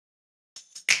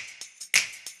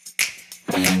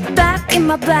Back in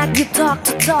my bag, you talk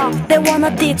to talk. They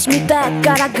wanna ditch me back,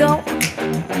 gotta go.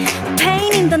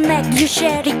 Pain in the neck, you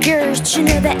share it, girls. You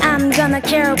know that I'm gonna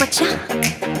care about ya.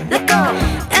 Let go.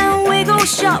 And we go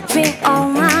shopping all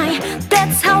night.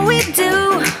 That's how we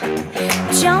do.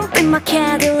 Jump in my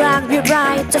Cadillac, we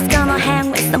ride. Just gonna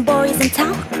hang with some boys in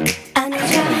town. I need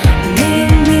ya. Me,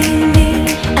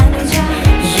 I need ya.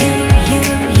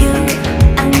 You,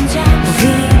 I need ya.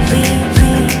 We.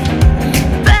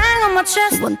 Bang on my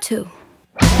chest, 1, 2.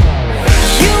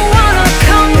 You wanna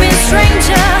call me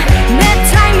stranger, that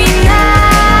time me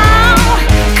now.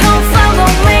 Come follow,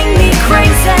 make me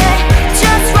crazy,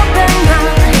 just rock and roll.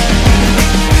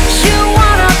 You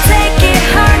wanna take it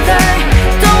harder,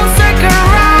 don't circle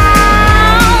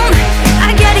around. I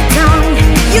get it down,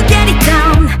 you get it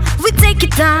down, we take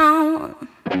it down.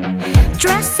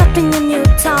 Dress up in your new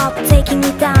top, taking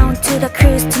me down to the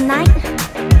cruise tonight.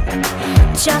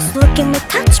 Just look at me,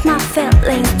 touch my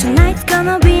feelings. Tonight's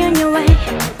gonna be on your way.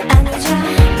 I need ya.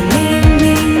 Me,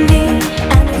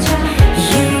 I need ya.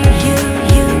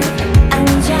 You, I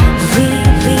need ya. We.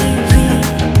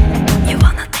 You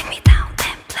wanna take me down,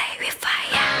 then play with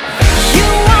fire. You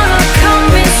wanna call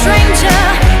me stranger,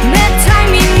 that time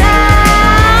me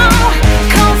now.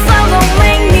 Come follow,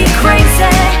 make me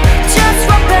crazy, just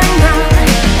rock and roll.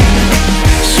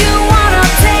 You wanna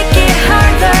take it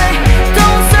harder,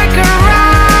 don't circle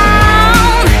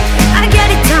around. I get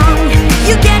it down,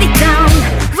 you get it down,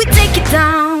 we take it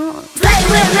down. Play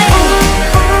with me.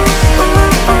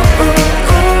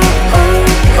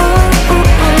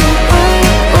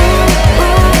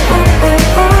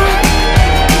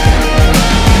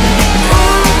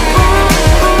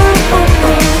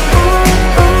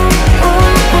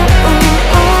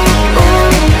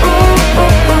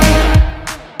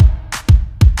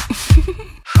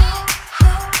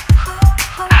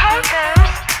 Hey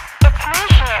girls, it's me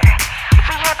here.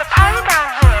 We have a party down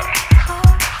here,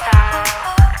 so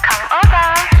come over.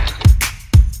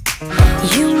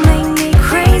 You make me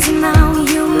crazy now,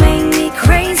 you make me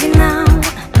crazy now.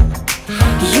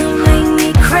 You make me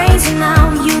crazy now,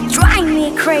 you drive me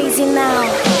crazy now.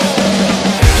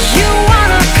 You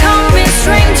wanna call me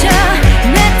stranger,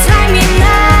 that time me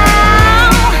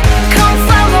now. Come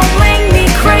follow, make me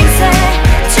crazy,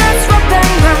 just rock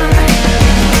and roll.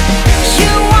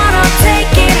 You wanna take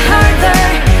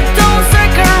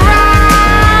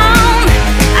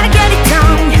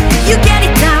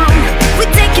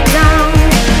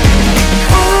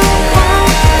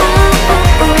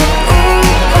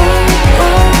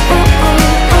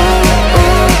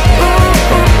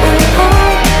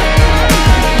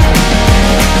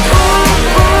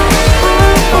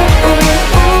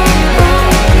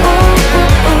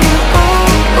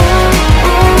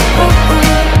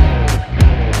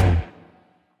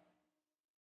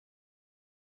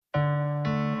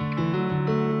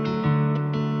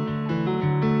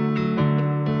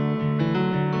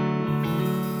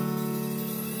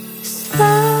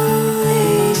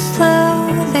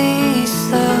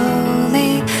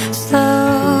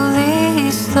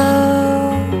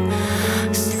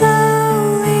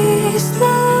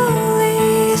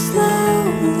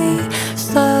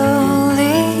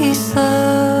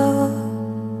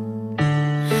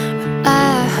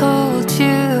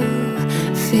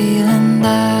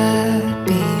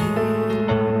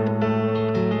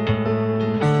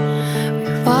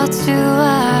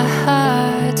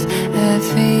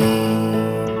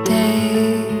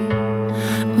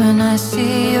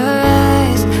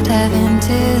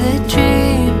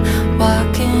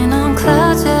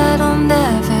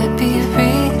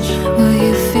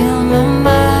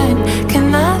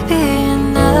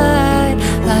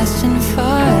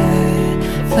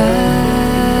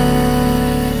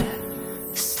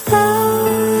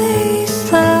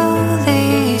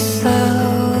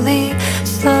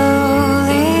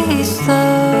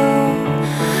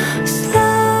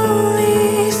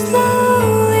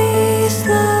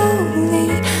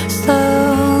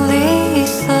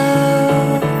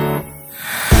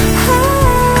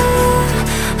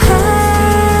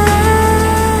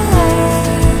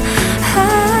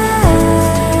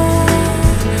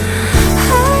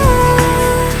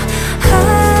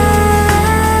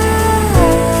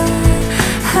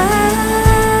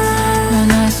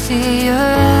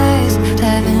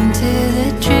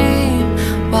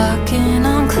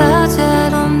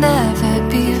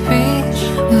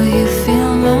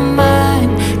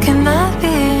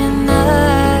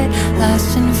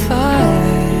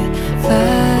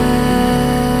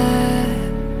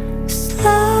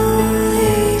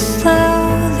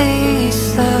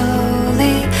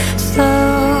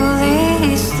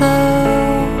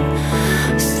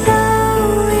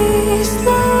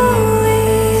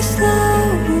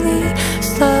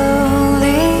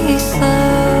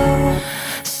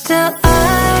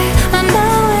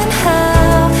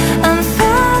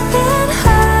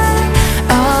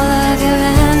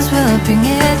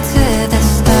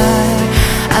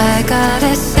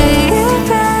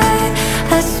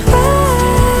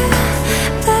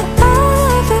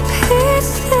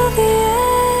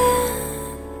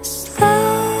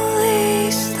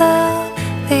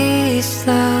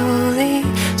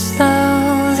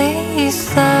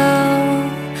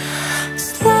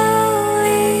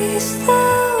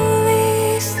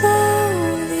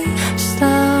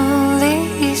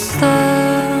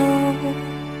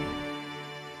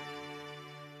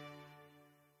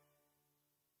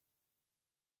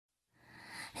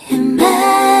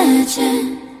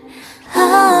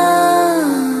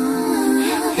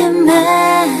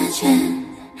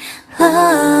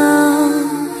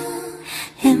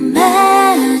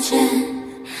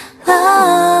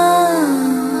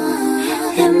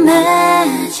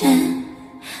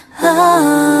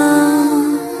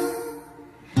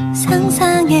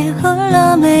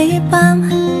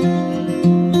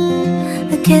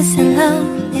kiss and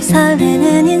love 내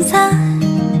설레는 인사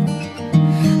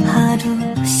하루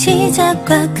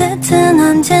시작과 끝은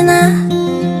언제나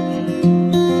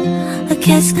A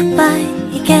kiss goodbye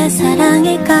이게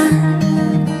사랑일까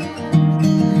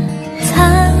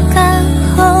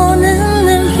다가오는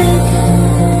눈빛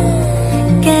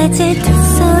깨질 듯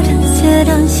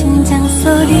소란스런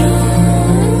심장소리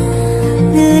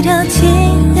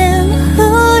느려지는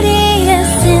우리의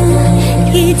씬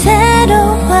이대로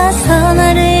와서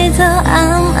나를 더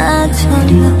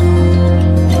안아줘요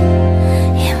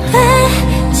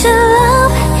매주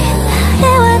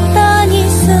바래왔던 이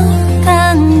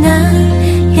순간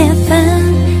나의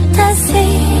판타지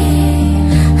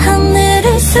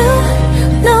하늘을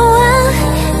수놓아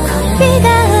꽃비가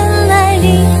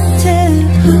흩날리듯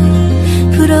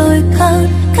불어올 것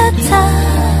같아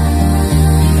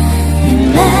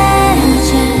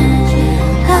Imagine,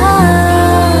 oh,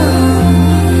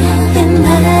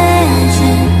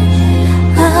 imagine,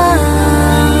 oh,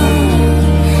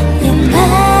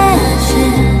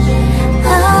 imagine,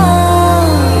 oh,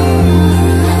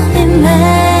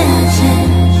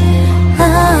 imagine, oh.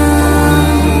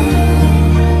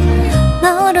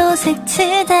 너로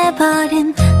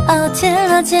색칠돼버린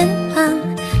어질러진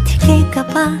밤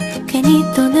튀길까봐 괜히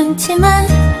또 눈치만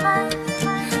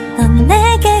넌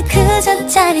내게 그저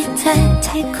짜릿해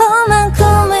달콤한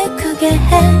꿈을 꾸게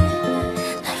해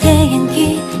너의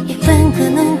향기 예쁜 그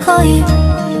눈 코입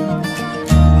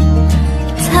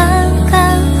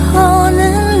다가오는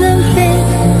눈빛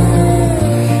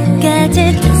깨질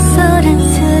듯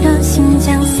소란스러운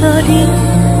심장소리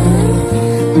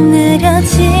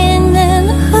느려지는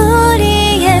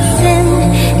우리의 씬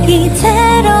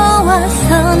이대로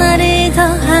와서 나를 더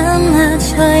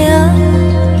안아줘요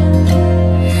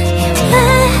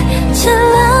Your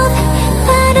love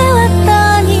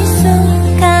바래왔던 이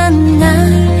순간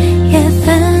나의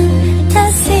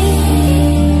fantasy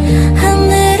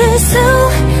하늘을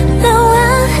수놓아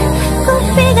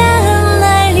꽃비가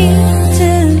흩날리듯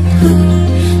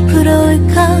불어올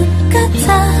것 같아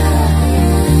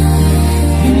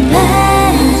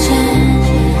Imagine,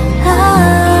 oh,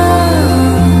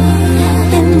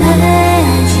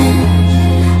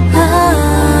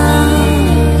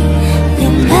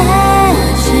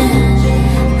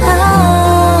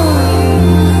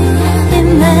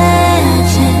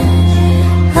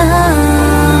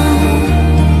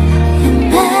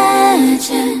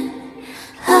 imagine,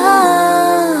 oh,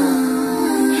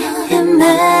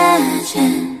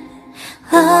 imagine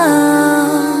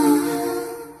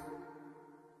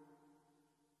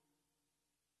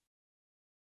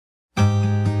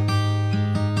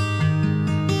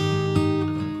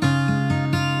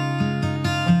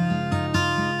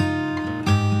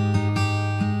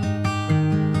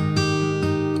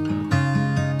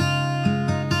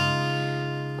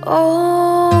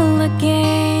all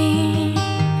again.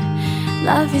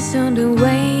 Love is on the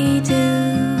way to,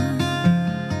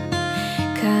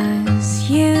 'cause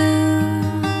you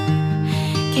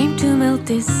came to melt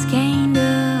this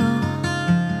candle.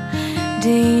 Do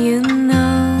you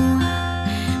know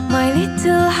my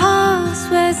little heart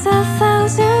swears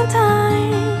 1,000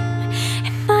 times,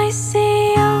 and I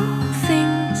see all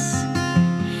things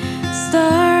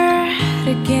start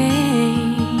again.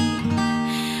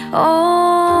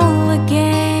 All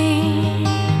again,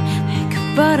 like a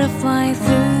butterfly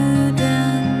through the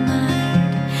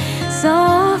night,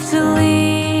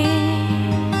 softly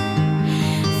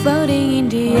floating in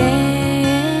the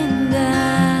air,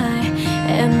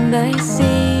 and I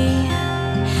see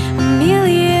a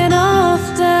million of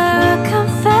the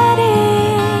confetti.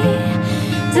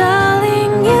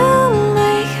 Darling, you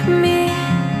make me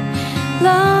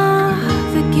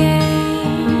love again.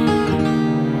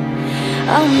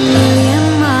 A million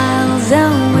miles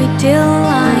away till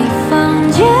I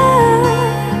found you.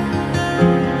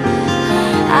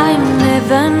 I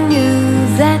never knew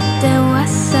that there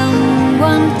was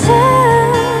someone to,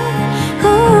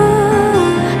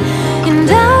 and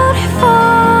out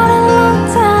for a long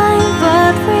time,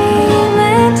 but we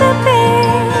meant to be.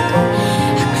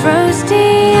 Across the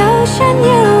ocean,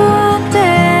 you were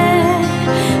there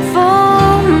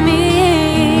for me.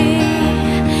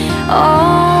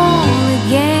 All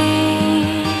again.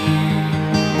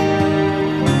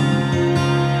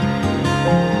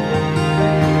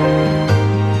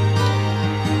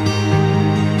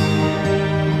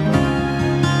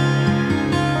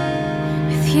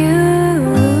 With you,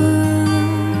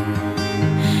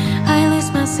 I lose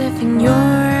myself in your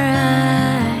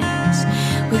eyes.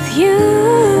 With you,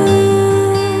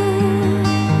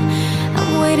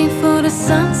 I'm waiting for the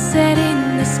sunset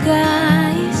in the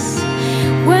skies.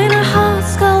 When our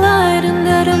hearts collide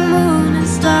under the moon and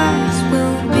stars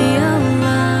will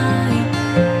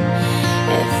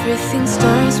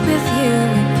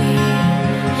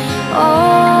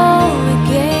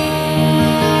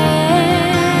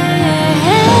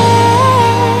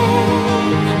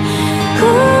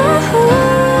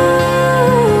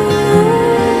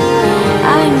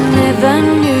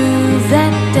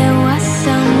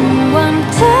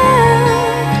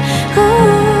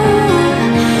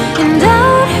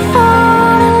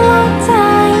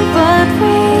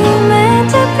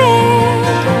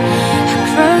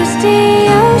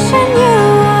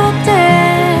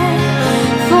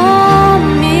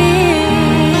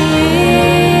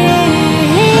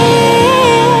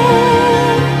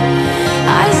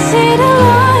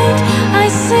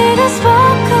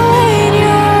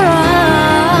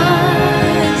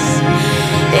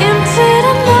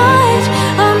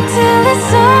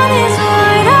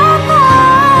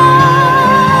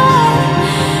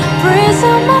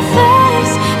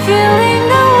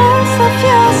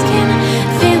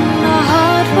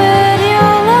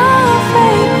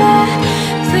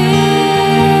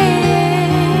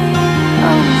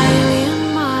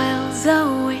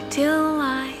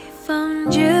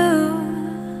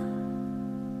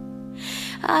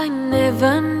I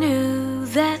never knew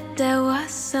that there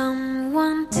was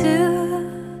someone to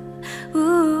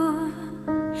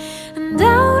and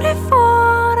doubted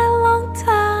for a long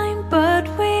time, but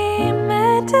we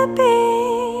meant to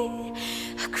be.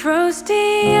 Across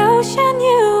the ocean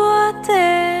you were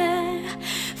there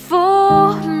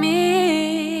for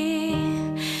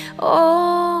me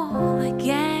all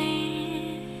again.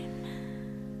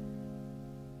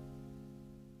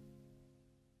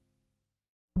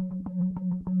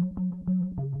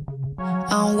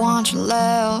 I want your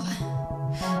love,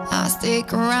 I'll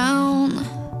stick around.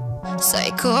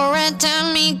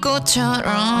 사이코랬던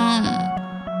미꽃처럼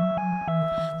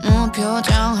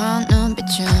무표정한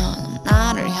눈빛은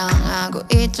나를 향하고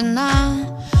있잖아.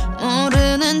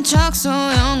 모르는 척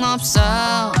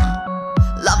소용없어.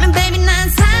 Love me baby 난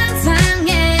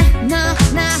상상해. 너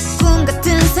나 꿈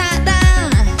같은 사랑.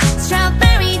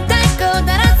 Strawberry 달고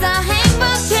달아서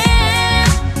행복해.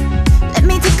 Let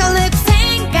me take a look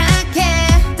생각해.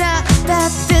 더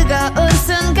뜨거운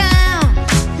순간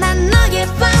난 너의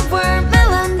flower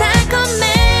melon 달콤해.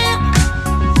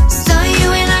 So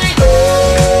you and I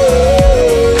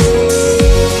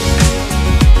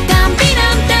dum be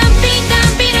dum dum be dum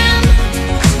be dum.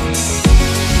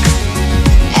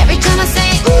 Every time I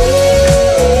say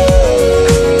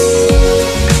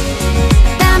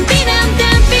dum be dum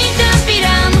dum be dum be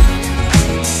dum.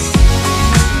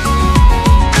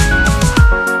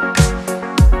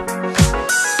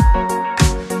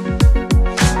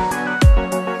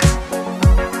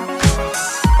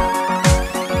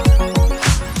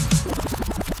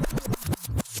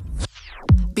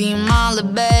 Be my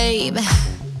little babe,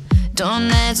 don't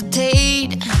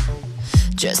hesitate.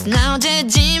 Just now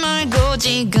재지 말고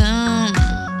지금.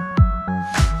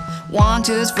 1,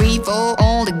 2, 3, 4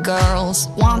 all the girls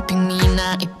want pick me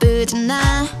나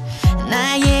이쁘잖아.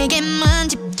 나에게만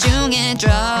집중해줘.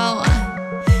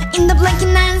 In the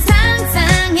blanket 난